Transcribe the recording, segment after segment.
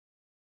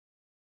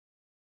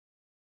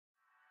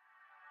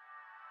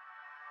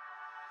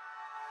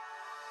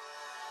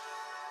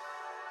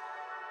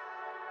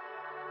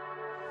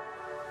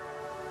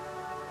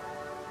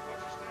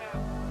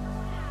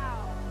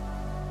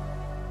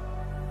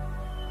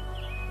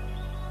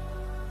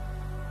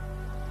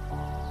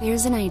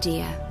There's an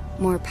idea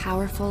more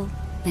powerful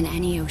than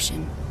any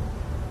ocean.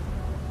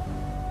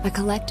 A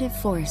collective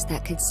force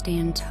that could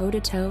stand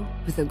toe-to-toe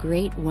with the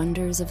great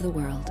wonders of the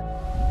world.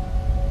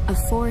 A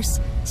force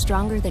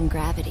stronger than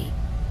gravity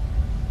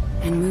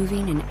and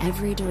moving in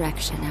every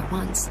direction at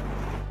once.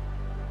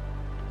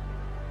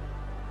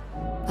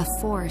 A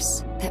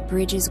force that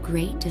bridges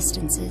great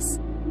distances,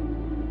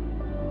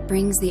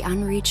 brings the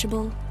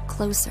unreachable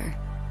closer,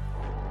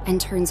 and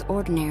turns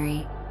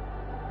ordinary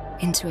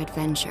into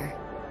adventure.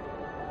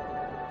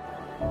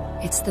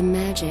 It's the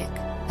magic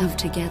of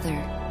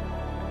together.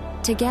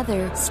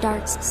 Together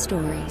starts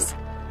stories.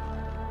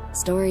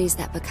 Stories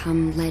that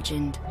become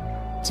legend.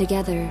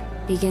 Together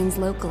begins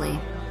locally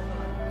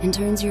and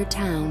turns your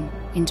town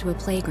into a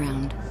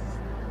playground.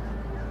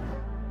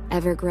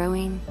 Ever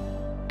growing,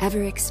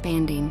 ever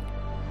expanding,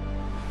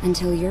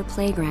 until your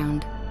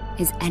playground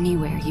is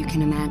anywhere you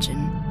can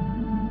imagine.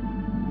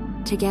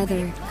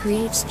 Together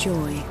creates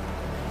joy.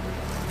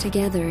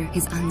 Together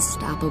is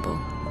unstoppable.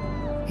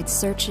 It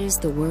searches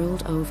the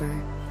world over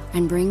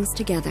and brings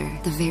together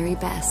the very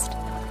best.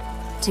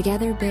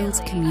 Together builds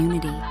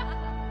community,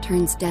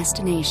 turns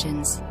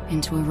destinations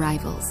into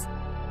arrivals,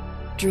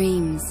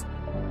 dreams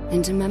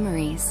into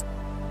memories.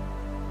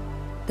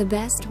 The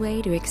best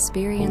way to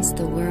experience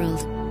the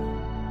world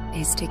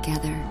is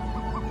together.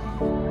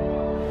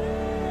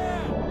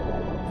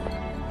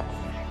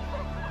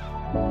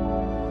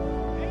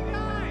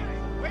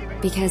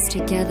 Because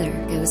together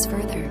goes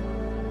further.